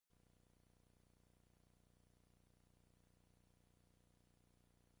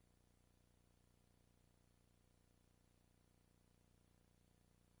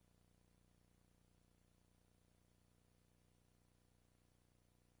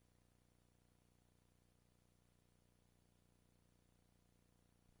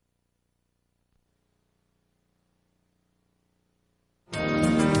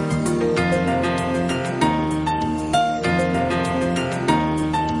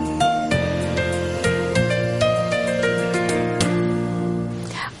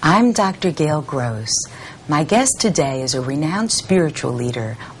I'm Dr. Gail Gross. My guest today is a renowned spiritual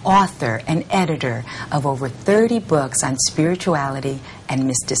leader, author, and editor of over 30 books on spirituality and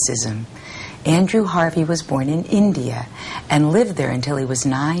mysticism. Andrew Harvey was born in India and lived there until he was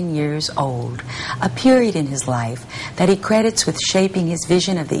 9 years old, a period in his life that he credits with shaping his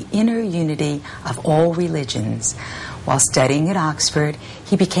vision of the inner unity of all religions. While studying at Oxford,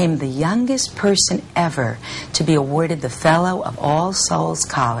 he became the youngest person ever to be awarded the Fellow of All Souls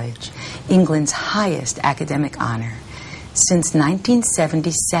College, England's highest academic honor. Since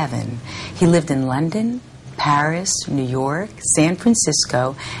 1977, he lived in London, Paris, New York, San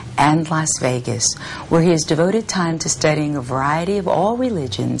Francisco, and Las Vegas, where he has devoted time to studying a variety of all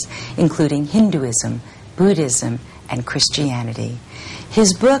religions, including Hinduism, Buddhism, and Christianity.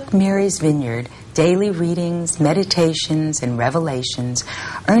 His book, Mary's Vineyard, Daily Readings, Meditations, and Revelations,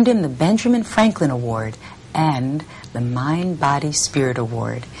 earned him the Benjamin Franklin Award and the Mind, Body, Spirit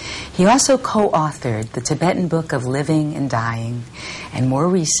Award. He also co-authored the Tibetan Book of Living and Dying, and more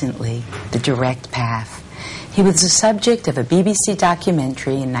recently, The Direct Path. He was the subject of a BBC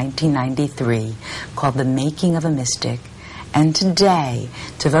documentary in 1993 called The Making of a Mystic, and today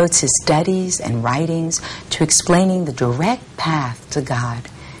devotes his studies and writings to explaining the direct path to God.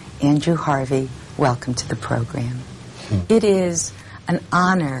 Andrew Harvey, welcome to the program. It is an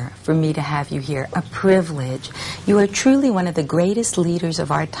honor for me to have you here, a privilege. You are truly one of the greatest leaders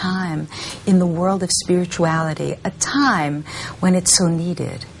of our time in the world of spirituality, a time when it's so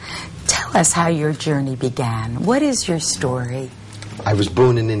needed. Tell us how your journey began. What is your story? I was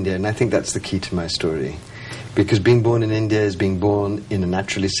born in India, and I think that's the key to my story. Because being born in India is being born in a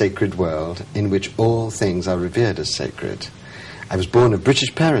naturally sacred world in which all things are revered as sacred. I was born of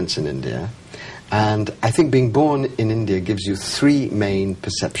British parents in India, and I think being born in India gives you three main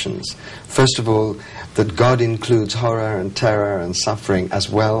perceptions. First of all, that God includes horror and terror and suffering as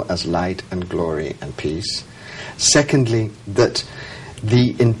well as light and glory and peace. Secondly, that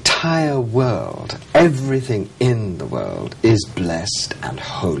the entire world, everything in the world, is blessed and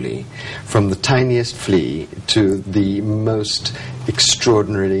holy, from the tiniest flea to the most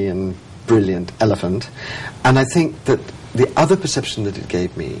extraordinary and brilliant elephant. And I think that the other perception that it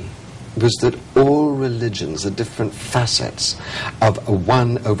gave me was that all religions are different facets of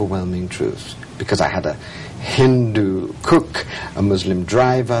one overwhelming truth. Because I had a Hindu cook, a Muslim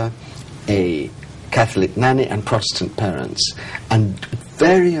driver, a Catholic nanny, and Protestant parents. And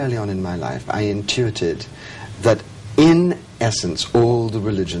very early on in my life, I intuited that in essence, all the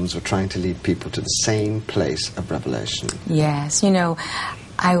religions were trying to lead people to the same place of revelation. Yes, you know,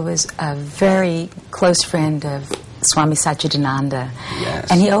 I was a very close friend of Swami Satchidananda.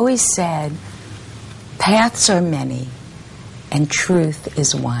 Yes. And he always said, paths are many, and truth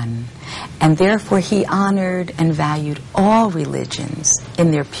is one. And therefore he honored and valued all religions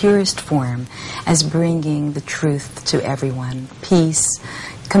in their purest form as bringing the truth to everyone, peace,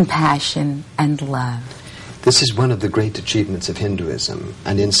 compassion, and love. This is one of the great achievements of Hinduism,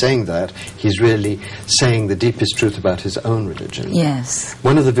 and in saying that, he's really saying the deepest truth about his own religion. Yes.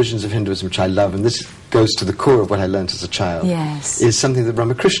 One of the visions of Hinduism which I love, and this goes to the core of what I learned as a child, yes, is something that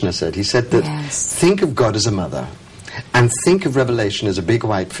Ramakrishna said. He said that, yes, think of God as a mother, and think of revelation as a big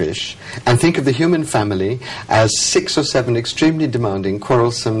white fish, and think of the human family as 6 or 7 extremely demanding,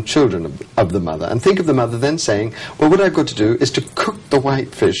 quarrelsome children of the mother, and think of the mother then saying, well, what I've got to do is to cook the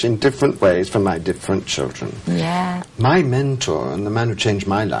white fish in different ways for my different children. Yeah. My mentor, and the man who changed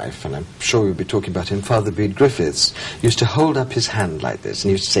my life, and I'm sure we'll be talking about him, Father Bede Griffiths, used to hold up his hand like this, and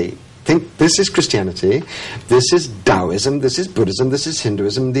he used to say, think, this is Christianity, this is Taoism, this is Buddhism, this is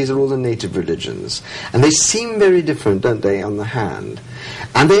Hinduism, these are all the native religions. And they seem very different, don't they, on the hand?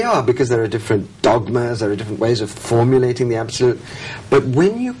 And they are, because there are different dogmas, there are different ways of formulating the absolute. But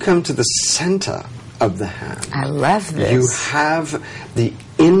when you come to the center of the hand, I love this. You have the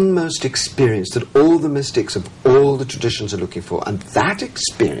inmost experience that all the mystics of all the traditions are looking for, and that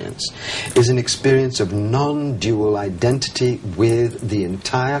experience is an experience of non-dual identity with the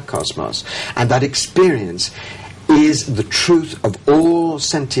entire cosmos, and that experience is the truth of all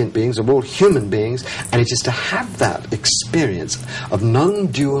sentient beings, of all human beings, and it is to have that experience of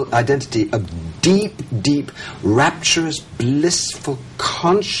non-dual identity, of deep, deep, rapturous, blissful,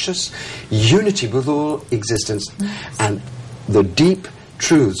 conscious unity with all existence, and the deep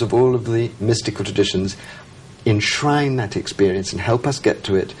truths of all of the mystical traditions enshrine that experience and help us get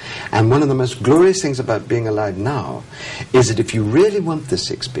to it. And one of the most glorious things about being alive now is that if you really want this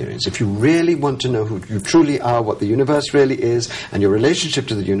experience, if you really want to know who you truly are, what the universe really is, and your relationship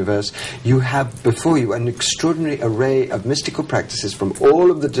to the universe, you have before you an extraordinary array of mystical practices from all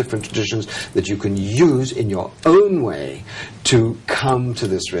of the different traditions that you can use in your own way to come to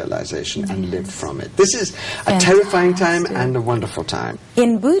this realization and live from it. This is a terrifying time and a wonderful time.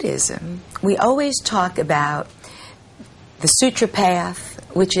 In Buddhism, we always talk about the Sutra path,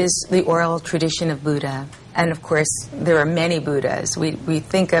 which is the oral tradition of Buddha. And of course, there are many Buddhas. We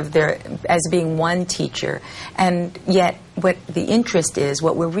think of there as being one teacher. And yet, what the interest is,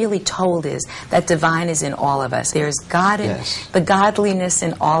 what we're really told is that divine is in all of us. There's God in the godliness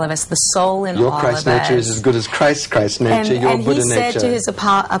in all of us, the soul in all of us. Your Christ nature is as good as Christ's nature, your Buddha nature. And he said to his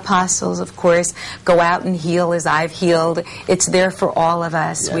apostles, of course, go out and heal as I've healed. It's there for all of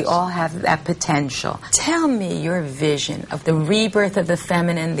us. Yes. We all have that potential. Tell me your vision of the rebirth of the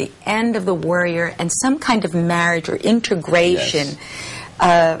feminine, the end of the warrior, and some kind of marriage or integration,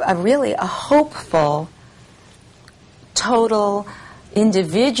 really a hopeful, total,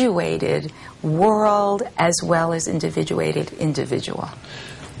 individuated world as well as individuated individual.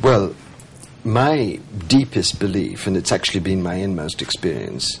 Well, my deepest belief, and it's actually been my inmost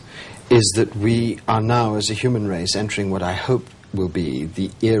experience, is that we are now, as a human race, entering what I hope will be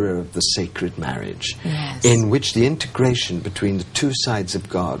the era of the sacred marriage, in which the integration between the two sides of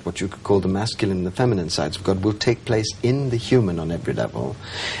God, what you could call the masculine and the feminine sides of God, will take place in the human on every level.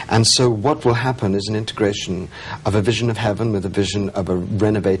 And so what will happen is an integration of a vision of heaven with a vision of a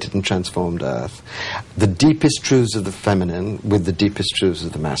renovated and transformed earth, the deepest truths of the feminine with the deepest truths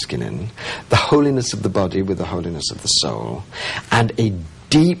of the masculine, the holiness of the body with the holiness of the soul, and a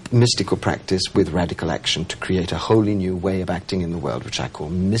deep mystical practice with radical action to create a wholly new way of acting in the world, which I call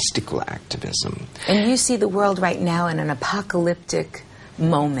mystical activism. And you see the world right now in an apocalyptic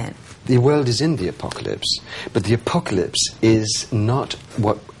moment. The world is in the apocalypse, but the apocalypse is not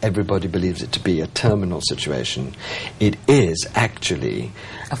what everybody believes it to be, a terminal situation. It is actually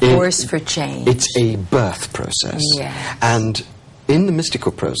a force for change. It's a birth process. Yes. And in the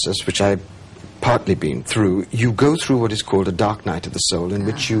mystical process, which I've partly been through, you go through what is called a dark night of the soul, in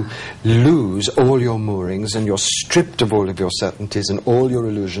which you lose all your moorings and you're stripped of all of your certainties and all your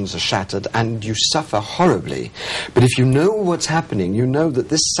illusions are shattered and you suffer horribly. But if you know what's happening, you know that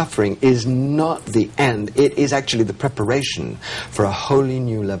this suffering is not the end. It is actually the preparation for a wholly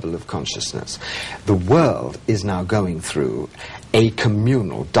new level of consciousness. The world is now going through a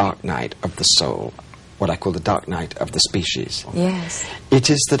communal dark night of the soul, what I call the dark night of the species. Yes. It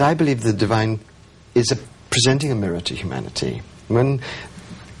is that I believe the divine is presenting a mirror to humanity. When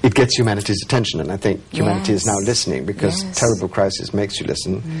it gets humanity's attention, and I think humanity is now listening, because terrible crisis makes you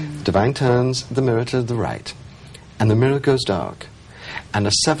listen, the divine turns the mirror to the right, and the mirror goes dark, and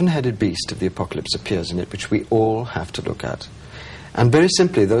a seven-headed beast of the apocalypse appears in it, which we all have to look at. And very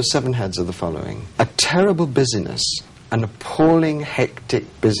simply, those seven heads are the following: a terrible busyness, an appalling, hectic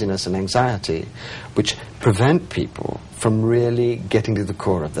busyness and anxiety which prevent people from really getting to the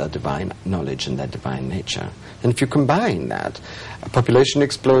core of their divine knowledge and their divine nature. And if you combine that, a population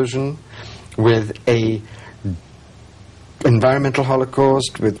explosion with a environmental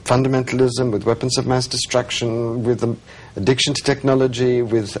holocaust, with fundamentalism, with weapons of mass destruction, with addiction to technology,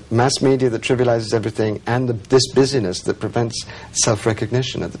 with mass media that trivializes everything, and this busyness that prevents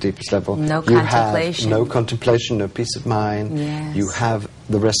self-recognition at the deepest level. No contemplation. No contemplation, no peace of mind. Yes. You have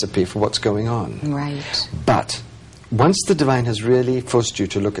the recipe for what's going on. Right. But once the divine has really forced you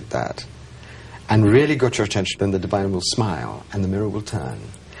to look at that and really got your attention, then the divine will smile and the mirror will turn.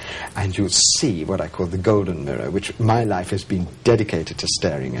 And you'll see what I call the golden mirror, which my life has been dedicated to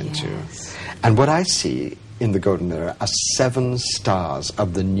staring into. Yes. And what I see in the golden mirror are 7 stars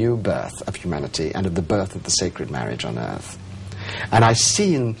of the new birth of humanity and of the birth of the sacred marriage on earth. And I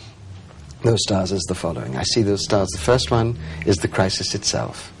see in those stars as the following. I see those stars. The first one is the crisis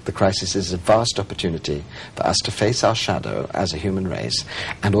itself. The crisis is a vast opportunity for us to face our shadow as a human race,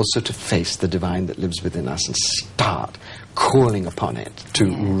 and also to face the divine that lives within us and start calling upon it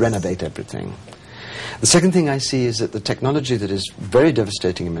to renovate everything. The second thing I see is that the technology that is very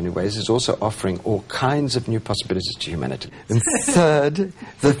devastating in many ways is also offering all kinds of new possibilities to humanity. And third,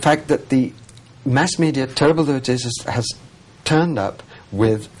 the fact that the mass media, terrible though it is, has turned up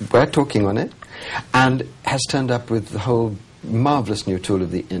with, we're talking on it, and has turned up with the whole marvelous new tool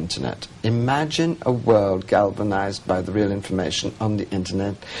of the internet. Imagine a world galvanized by the real information on the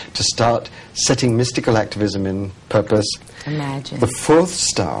internet to start setting mystical activism in purpose. Imagine. The 4th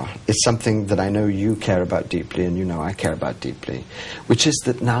star is something that I know you care about deeply, and you know I care about deeply, which is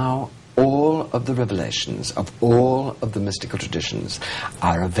that now all of the revelations of all of the mystical traditions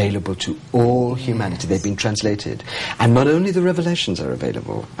are available to all humanity. They've been translated. And not only the revelations are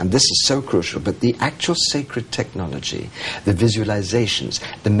available, and this is so crucial, but the actual sacred technology, the visualizations,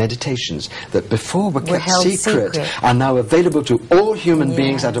 the meditations that before were kept secret are now available to all human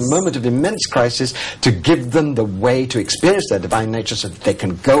beings at a moment of immense crisis, to give them the way to experience their divine nature so that they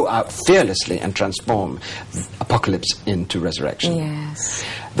can go out fearlessly and transform apocalypse into resurrection. Yes.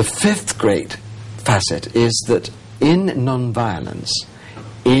 The fifth great facet is that in non-violence,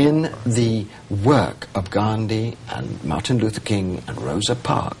 in the work of Gandhi and Martin Luther King and Rosa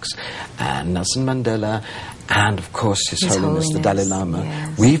Parks and Nelson Mandela and, of course, His Holiness the Dalai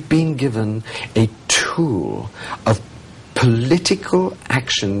Lama, we've been given a tool of political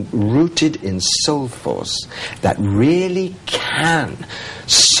action rooted in soul force that really can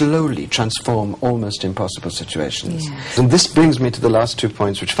slowly transform almost impossible situations. Yes. And this brings me to the last 2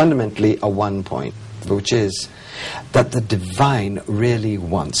 points, which fundamentally are one point, which is that the divine really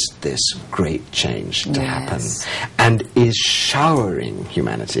wants this great change to happen and is showering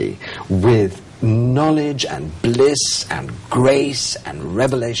humanity with knowledge and bliss and grace and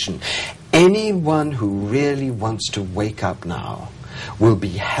revelation. Anyone who really wants to wake up now will be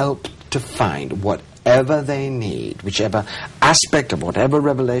helped to find whatever they need, whichever aspect of whatever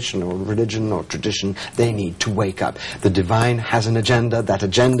revelation or religion or tradition they need to wake up. The divine has an agenda. That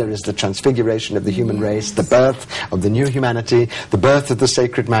agenda is the transfiguration of the human race, the birth of the new humanity, the birth of the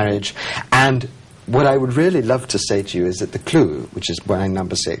sacred marriage. And what I would really love to say to you is that the clue, which is point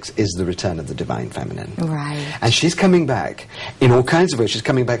number 6, is the return of the divine feminine. Right. And she's coming back in all kinds of ways. She's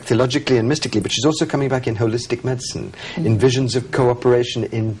coming back theologically and mystically, but she's also coming back in holistic medicine, in visions of cooperation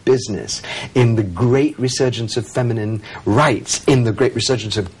in business, in the great resurgence of feminine rights, in the great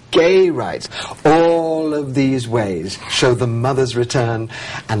resurgence of gay rights. All of these ways show the mother's return,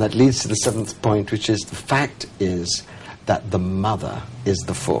 and that leads to the 7th point, which is the fact is that the mother is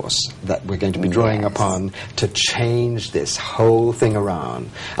the force that we're going to be drawing upon to change this whole thing around.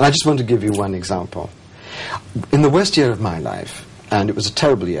 And I just want to give you one example. In the worst year of my life, and it was a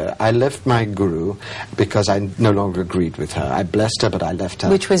terrible year, I left my guru because I no longer agreed with her. I blessed her, but I left her.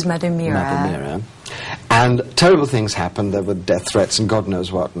 Which was Mother Mira. Mother Mira. And terrible things happened. There were death threats and God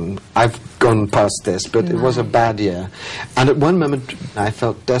knows what. And I've gone past this, but it was a bad year. And at one moment, I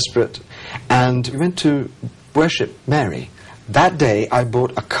felt desperate. And we went to worship Mary. That day I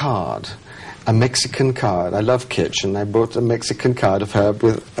bought a card, a Mexican card. I love kitsch, and I bought a Mexican card of her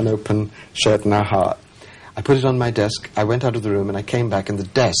with an open shirt and a heart. I put it on my desk. I went out of the room and I came back, and the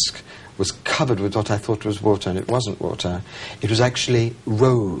desk was covered with what I thought was water, and it wasn't water. It was actually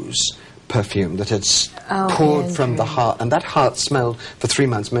rose perfume that had poured from the heart, and that heart smelled for 3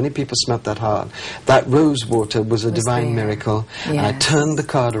 months. Many people smelled that heart. That rose water was a divine miracle. And I turned the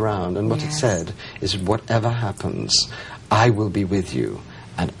card around, and what it said is, whatever happens, I will be with you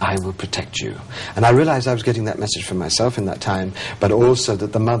and I will protect you. And I realized I was getting that message from myself in that time, but also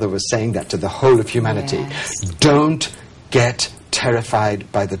that the mother was saying that to the whole of humanity. Don't get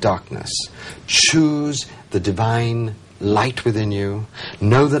terrified by the darkness. Choose the divine light within you.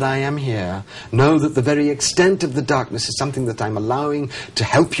 Know that I am here. Know that the very extent of the darkness is something that I'm allowing to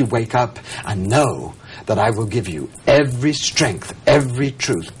help you wake up, and know that I will give you every strength, every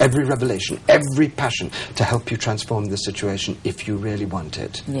truth, every revelation, every passion to help you transform this situation if you really want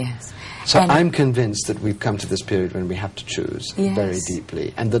it. Yes. So I'm convinced that we've come to this period when we have to choose very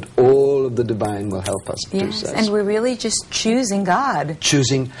deeply, and that all of the divine will help us do so. And we're really just choosing God.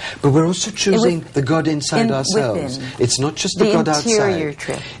 Choosing, but we're also choosing the God inside ourselves. It's not just the God outside. The interior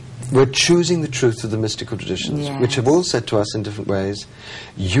truth. We're choosing the truth of the mystical traditions, which have all said to us in different ways,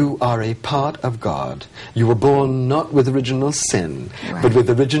 you are a part of God. You were born not with original sin, but with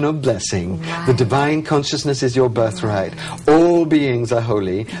original blessing. The divine consciousness is your birthright. All beings are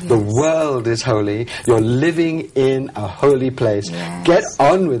holy. The world is holy. You're living in a holy place. Get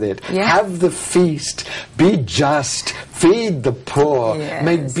on with it. Have the feast. Be just. Feed the poor.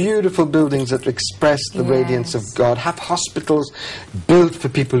 Make beautiful buildings that express the radiance of God. Have hospitals built for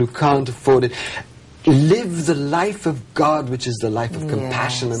people who can't afford it. Live the life of God, which is the life of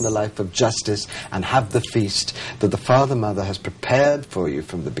compassion and the life of justice, and have the feast that the Father Mother has prepared for you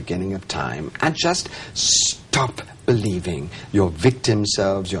from the beginning of time. And just stop believing your victim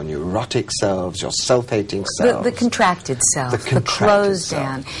selves, your neurotic selves, your self-hating selves. The contracted self, the closed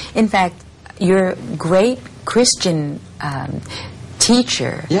down. In fact, your great Christian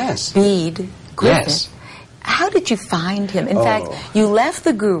teacher, Bede Griffith, how did you find him? In fact, you left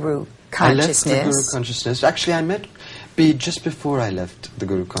the guru consciousness. I left the guru consciousness. Actually, I met be just before I left the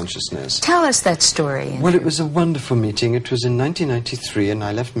Guru Consciousness. Tell us that story, Andrew. Well, it was a wonderful meeting. It was in 1993, and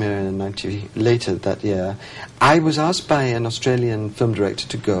I left Mira later that year. I was asked by an Australian film director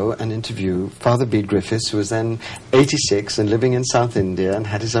to go and interview Father Bede Griffiths, who was then 86 and living in South India and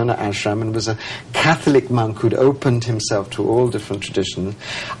had his own ashram and was a Catholic monk who'd opened himself to all different traditions.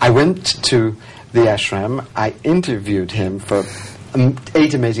 I went to the ashram. I interviewed him for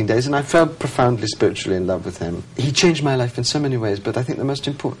 8 amazing days, and I fell profoundly spiritually in love with him. He changed my life in so many ways, but I think the most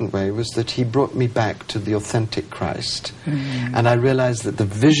important way was that he brought me back to the authentic Christ. And I realized that the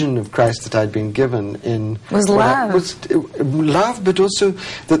vision of Christ that I'd been given in... was love. Love, but also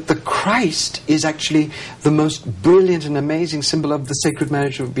that the Christ is actually the most brilliant and amazing symbol of the sacred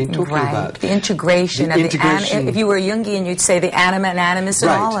marriage we've been talking about. The integration of if you were Jungian, you'd say the anima and animus in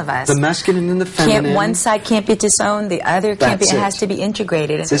all of us. The masculine and the feminine. One side can't be disowned, the other can't be... It has to be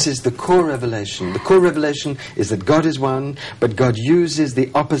integrated. This is the core revelation. The core revelation is that God is one, but God uses the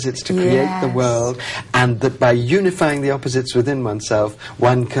opposites to create the world, and that by unifying the opposites within oneself,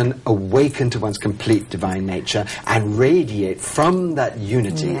 one can awaken to one's complete divine nature and radiate from that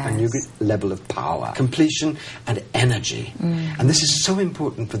unity a new level of power, completion and energy. And this is so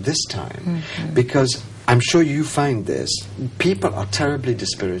important for this time, because I'm sure you find this. People are terribly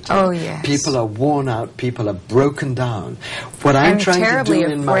dispirited. Oh, yes. People are worn out. People are broken down. What I'm trying to do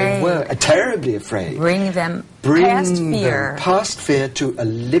in my work, terribly afraid. Bring them past fear to a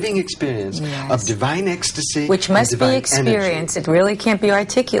living experience of divine ecstasy, which must be experienced. It really can't be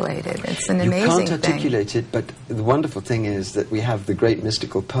articulated. It's an amazing thing. You can't articulate it, but the wonderful thing is that we have the great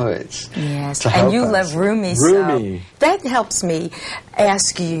mystical poets. Yes, and you love Rumi. So that helps me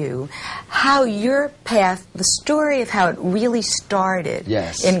ask you how your path, the story of how it really started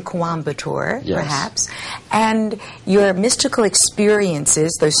in Coimbatore, perhaps, and your mystical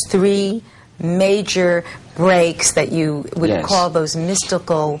experiences, those 3 major breaks that you would call those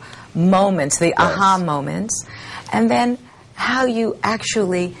mystical moments, the aha moments, and then how you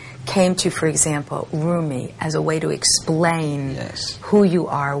actually came to, for example, Rumi as a way to explain who you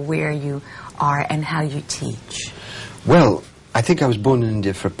are, where you are, and how you teach. Well, I think I was born in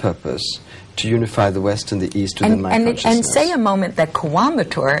India for a purpose, to unify the West and the East within my consciousness. And say a moment that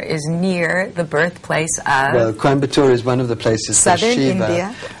Coimbatore is near the birthplace of... Well, Coimbatore is one of the places where Southern Shiva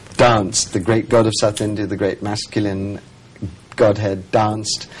India danced, the great god of South India, the great masculine godhead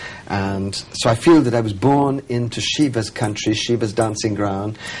danced. And so I feel that I was born into Shiva's country, Shiva's dancing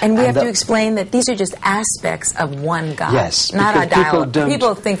ground. And we have to explain that these are just aspects of one God. Yes. Not idolatry.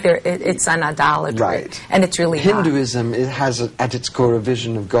 People think it's an idolatry. Right. And it's really Hinduism, it has at its core a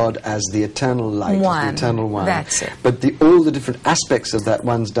vision of God as the eternal light, the eternal one. That's it. But all the different aspects of that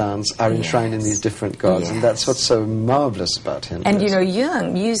one's dance are enshrined in these different gods. And that's what's so marvelous about Hinduism. And you know,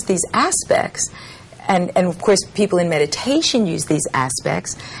 Jung used these aspects, and of course people in meditation use these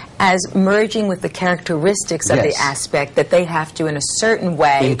aspects as merging with the characteristics of the aspect that they have to, in a certain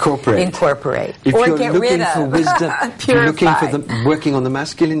way, incorporate. If or you're get looking rid of. for wisdom, you're looking for working on the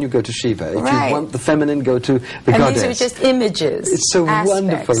masculine, you go to Shiva. If you want the feminine, go to the goddess. These are just images. It's so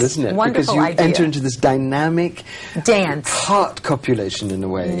wonderful, isn't it? Wonderful because you enter into this dynamic dance, heart copulation in a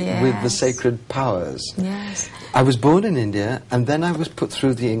way with the sacred powers. Yes. I was born in India, and then I was put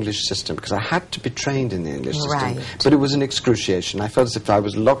through the English system because I had to be trained in the English system. But it was an excruciation. I felt as if I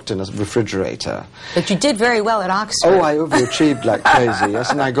was locked in a refrigerator. But you did very well at Oxford. Oh, I overachieved like crazy, yes,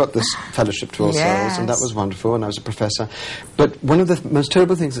 and I got this fellowship to All Souls, and that was wonderful, and I was a professor. But one of the most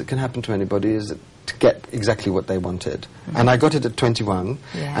terrible things that can happen to anybody is to get exactly what they wanted. And I got it at 21,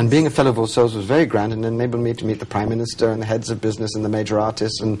 and being a fellow of All Souls was very grand, and enabled me to meet the Prime Minister and the heads of business and the major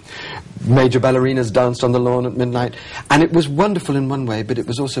artists, and major ballerinas danced on the lawn at midnight. And it was wonderful in one way, but it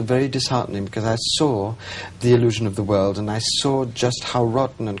was also very disheartening because I saw the illusion of the world, and I saw just how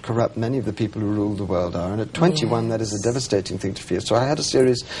rotten and corrupt many of the people who rule the world are. And at 21, that is a devastating thing to feel. So I had a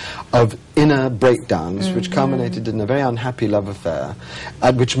series of inner breakdowns, which culminated in a very unhappy love affair,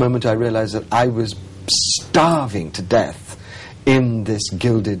 at which moment I realized that I was starving to death in this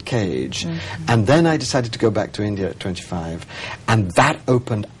gilded cage. And then I decided to go back to India at 25, and that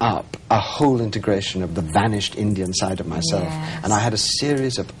opened up a whole integration of the vanished Indian side of myself. And I had a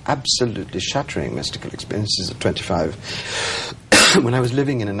series of absolutely shattering mystical experiences at 25 when I was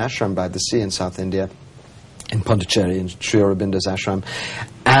living in an ashram by the sea in South India, in Pondicherry, in Sri Aurobindo's ashram,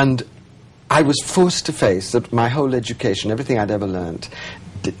 and I was forced to face that my whole education, everything I'd ever learned,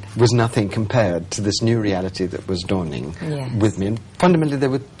 was nothing compared to this new reality that was dawning with me. And fundamentally there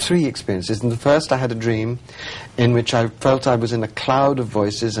were three experiences. In the first, I had a dream in which I felt I was in a cloud of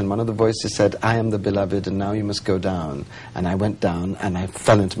voices, and one of the voices said, "I am the beloved, and now you must go down." And I went down, and I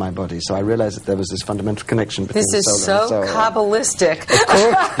fell into my body. So I realized that there was this fundamental connection between the soul and the soul. This is so Kabbalistic. Of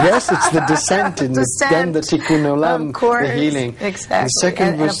course, yes, it's the descent in the Tikkun Olam, the healing. Exactly. The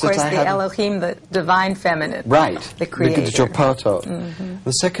second was of course, that I the had Elohim, the divine feminine. Right. The creator. Because it's your part of.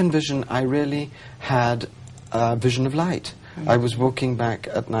 The second vision, I really had a vision of light. I was walking back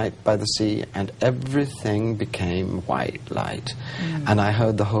at night by the sea, and everything became white light. And I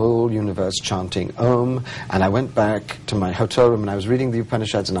heard the whole universe chanting Om, and I went back to my hotel room, and I was reading the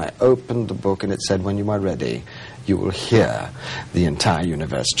Upanishads, and I opened the book, and it said, "When you are ready, you will hear the entire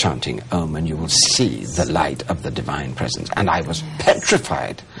universe chanting Om, and you will see the light of the divine presence." And I was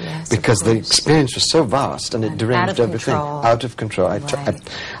petrified, because the experience was so vast, and it deranged everything. Out of control.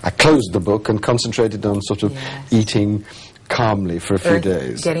 I closed the book and concentrated on sort of eating calmly for a few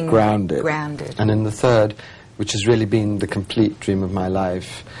days, getting grounded. And in the third, which has really been the complete dream of my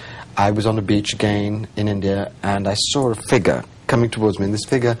life, I was on a beach again in India, and I saw a figure coming towards me, and this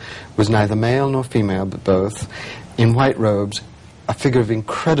figure was neither male nor female, but both, in white robes, a figure of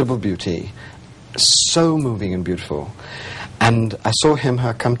incredible beauty, so moving and beautiful. And I saw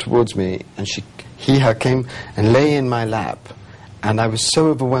her come towards me, and her came and lay in my lap, and I was so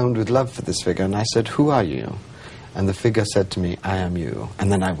overwhelmed with love for this figure, and I said, "Who are you?" And the figure said to me, "I am you."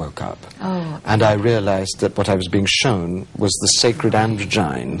 And then I woke up. And I realized that what I was being shown was the sacred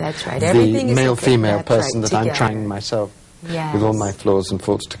androgyne. That's right. The male-female person that I'm trying myself, with all my flaws and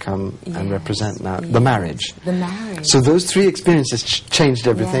faults, to come and represent now. The marriage. The marriage. So those three experiences changed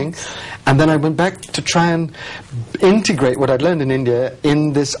everything. And then I went back to try and integrate what I'd learned in India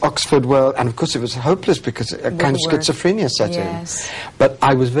in this Oxford world. And of course it was hopeless, because a kind of schizophrenia set in. But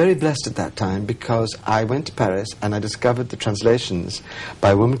I was very blessed at that time, because I went to Paris and I discovered the translations by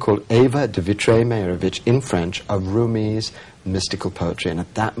a woman called Eva de Vitray-Meyerowitz in French of Rumi's mystical poetry. And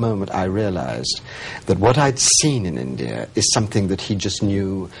at that moment I realized that what I'd seen in India is something that he just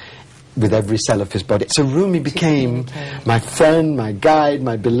knew with every cell of his body. So Rumi became my friend, my guide,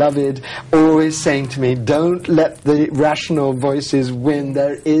 my beloved, always saying to me, "Don't let the rational voices win.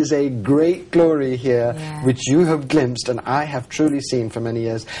 There is a great glory here which you have glimpsed and I have truly seen for many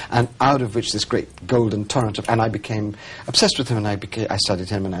years, and out of which this great golden torrent of..." And I became obsessed with him, and I studied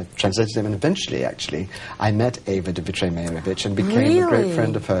him, and I translated him, and eventually, actually, I met Eva de Vitray-Meyerowitz and became a great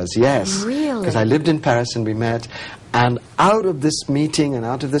friend of hers. Yes. Because I lived in Paris and we met. And out of this meeting, and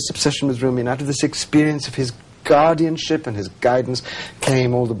out of this obsession with Rumi, and out of this experience of his guardianship and his guidance,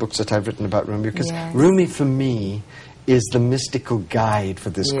 came all the books that I've written about Rumi. Because Rumi, for me, is the mystical guide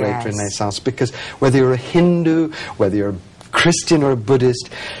for this great Renaissance. Because whether you're a Hindu, whether you're a Christian or a Buddhist,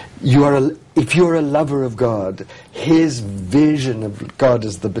 if you're a lover of God, his vision of God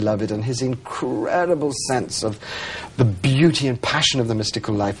as the beloved and his incredible sense of the beauty and passion of the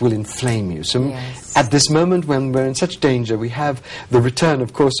mystical life will inflame you. So at this moment when we're in such danger, we have the return,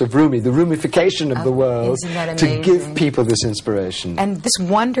 of course, of Rumi, the Rumification of the world, to give people this inspiration. And this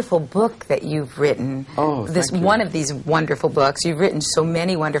wonderful book that you've written, one of these wonderful books, you've written so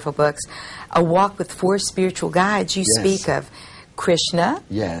many wonderful books, A Walk with Four Spiritual Guides, you speak of Krishna,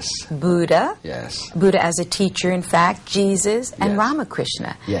 Buddha, Buddha as a teacher, in fact, Jesus, and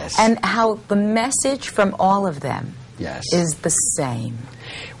Ramakrishna, and how the message from all of them is the same.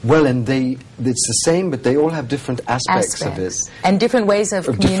 Well, and it's the same, but they all have different aspects of it, and different ways of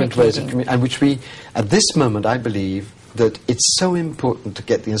communicating. And which we, at this moment, I believe that it's so important to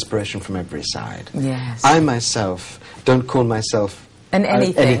get the inspiration from every side. I myself don't call myself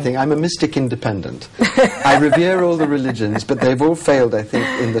anything. I'm a mystic independent. I revere all the religions, but they've all failed, I think,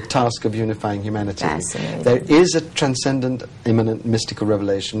 in the task of unifying humanity. There is a transcendent, immanent, mystical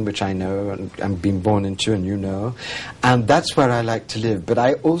revelation, which I know and I'm being born into, and you know, and that's where I like to live. But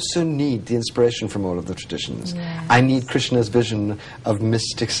I also need the inspiration from all of the traditions. I need Krishna's vision of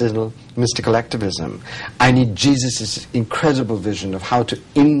mystical activism. I need Jesus' incredible vision of how to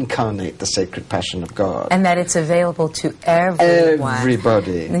incarnate the sacred passion of God. And that it's available to everyone.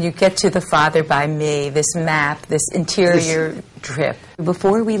 Everybody. And you get to the Father by me, this map, this interior trip.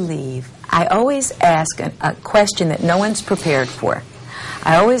 Before we leave, I always ask a question that no one's prepared for.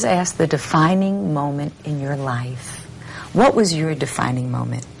 I always ask the defining moment in your life. What was your defining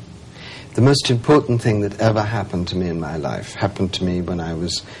moment? The most important thing that ever happened to me in my life happened to me when I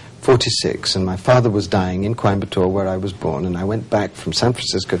was 46, and my father was dying in Coimbatore, where I was born, and I went back from San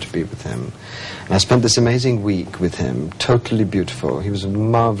Francisco to be with him. And I spent this amazing week with him, totally beautiful. He was a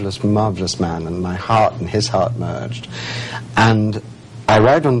marvelous, marvelous man, and my heart and his heart merged. And I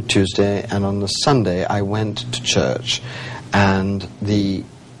arrived on Tuesday, and on the Sunday I went to church. and the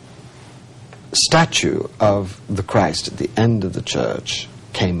statue of the Christ at the end of the church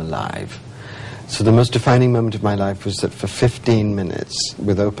came alive. So the most defining moment of my life was that for 15 minutes,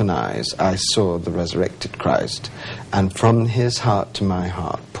 with open eyes, I saw the resurrected Christ, and from his heart to my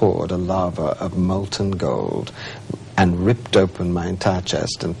heart poured a lava of molten gold and ripped open my entire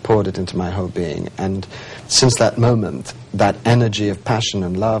chest and poured it into my whole being. And since that moment, that energy of passion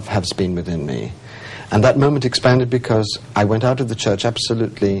and love has been within me. And that moment expanded because I went out of the church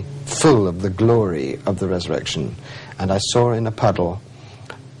absolutely full of the glory of the resurrection. And I saw in a puddle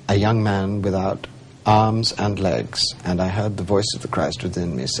a young man without arms and legs, and I heard the voice of the Christ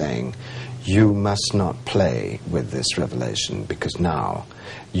within me saying, "You must not play with this revelation, because now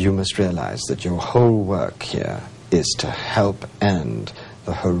you must realize that your whole work here is to help end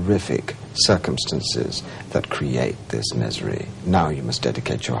the horrific circumstances that create this misery. Now you must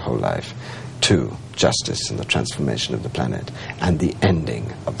dedicate your whole life to justice and the transformation of the planet and the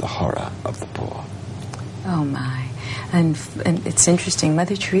ending of the horror of the poor." Oh my. And it's interesting,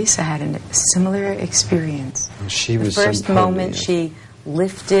 Mother Teresa had a similar experience. And she was the first so moment holy. she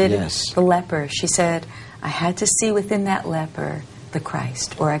lifted Yes. the leper, she said, "I had to see within that leper the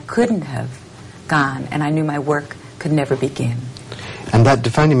Christ, or I couldn't have gone, and I knew my work could never begin." And that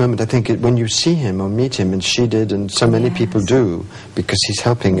defining moment, I think, when you see him or meet him, and she did, and so many Yes. people do, because he's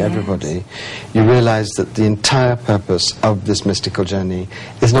helping Yes. everybody, you realize that the entire purpose of this mystical journey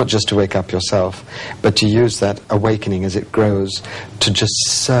is not just to wake up yourself, but to use that awakening as it grows to just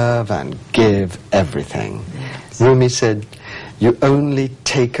serve and give everything. Yes. Rumi said, "You only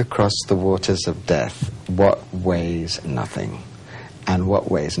take across the waters of death what weighs nothing, and what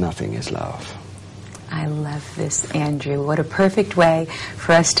weighs nothing is love." I love this, Andrew. What a perfect way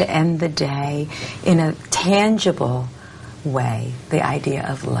for us to end the day in a tangible way, the idea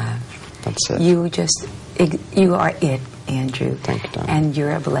of love. That's it. You are it, Andrew. Thank you, darling. And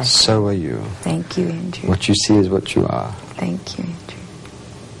you're a blessing. So are you. Thank you, Andrew. What you see is what you are. Thank you, Andrew.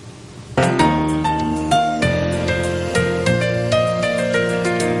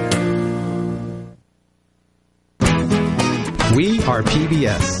 We are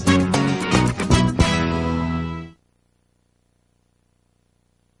PBS.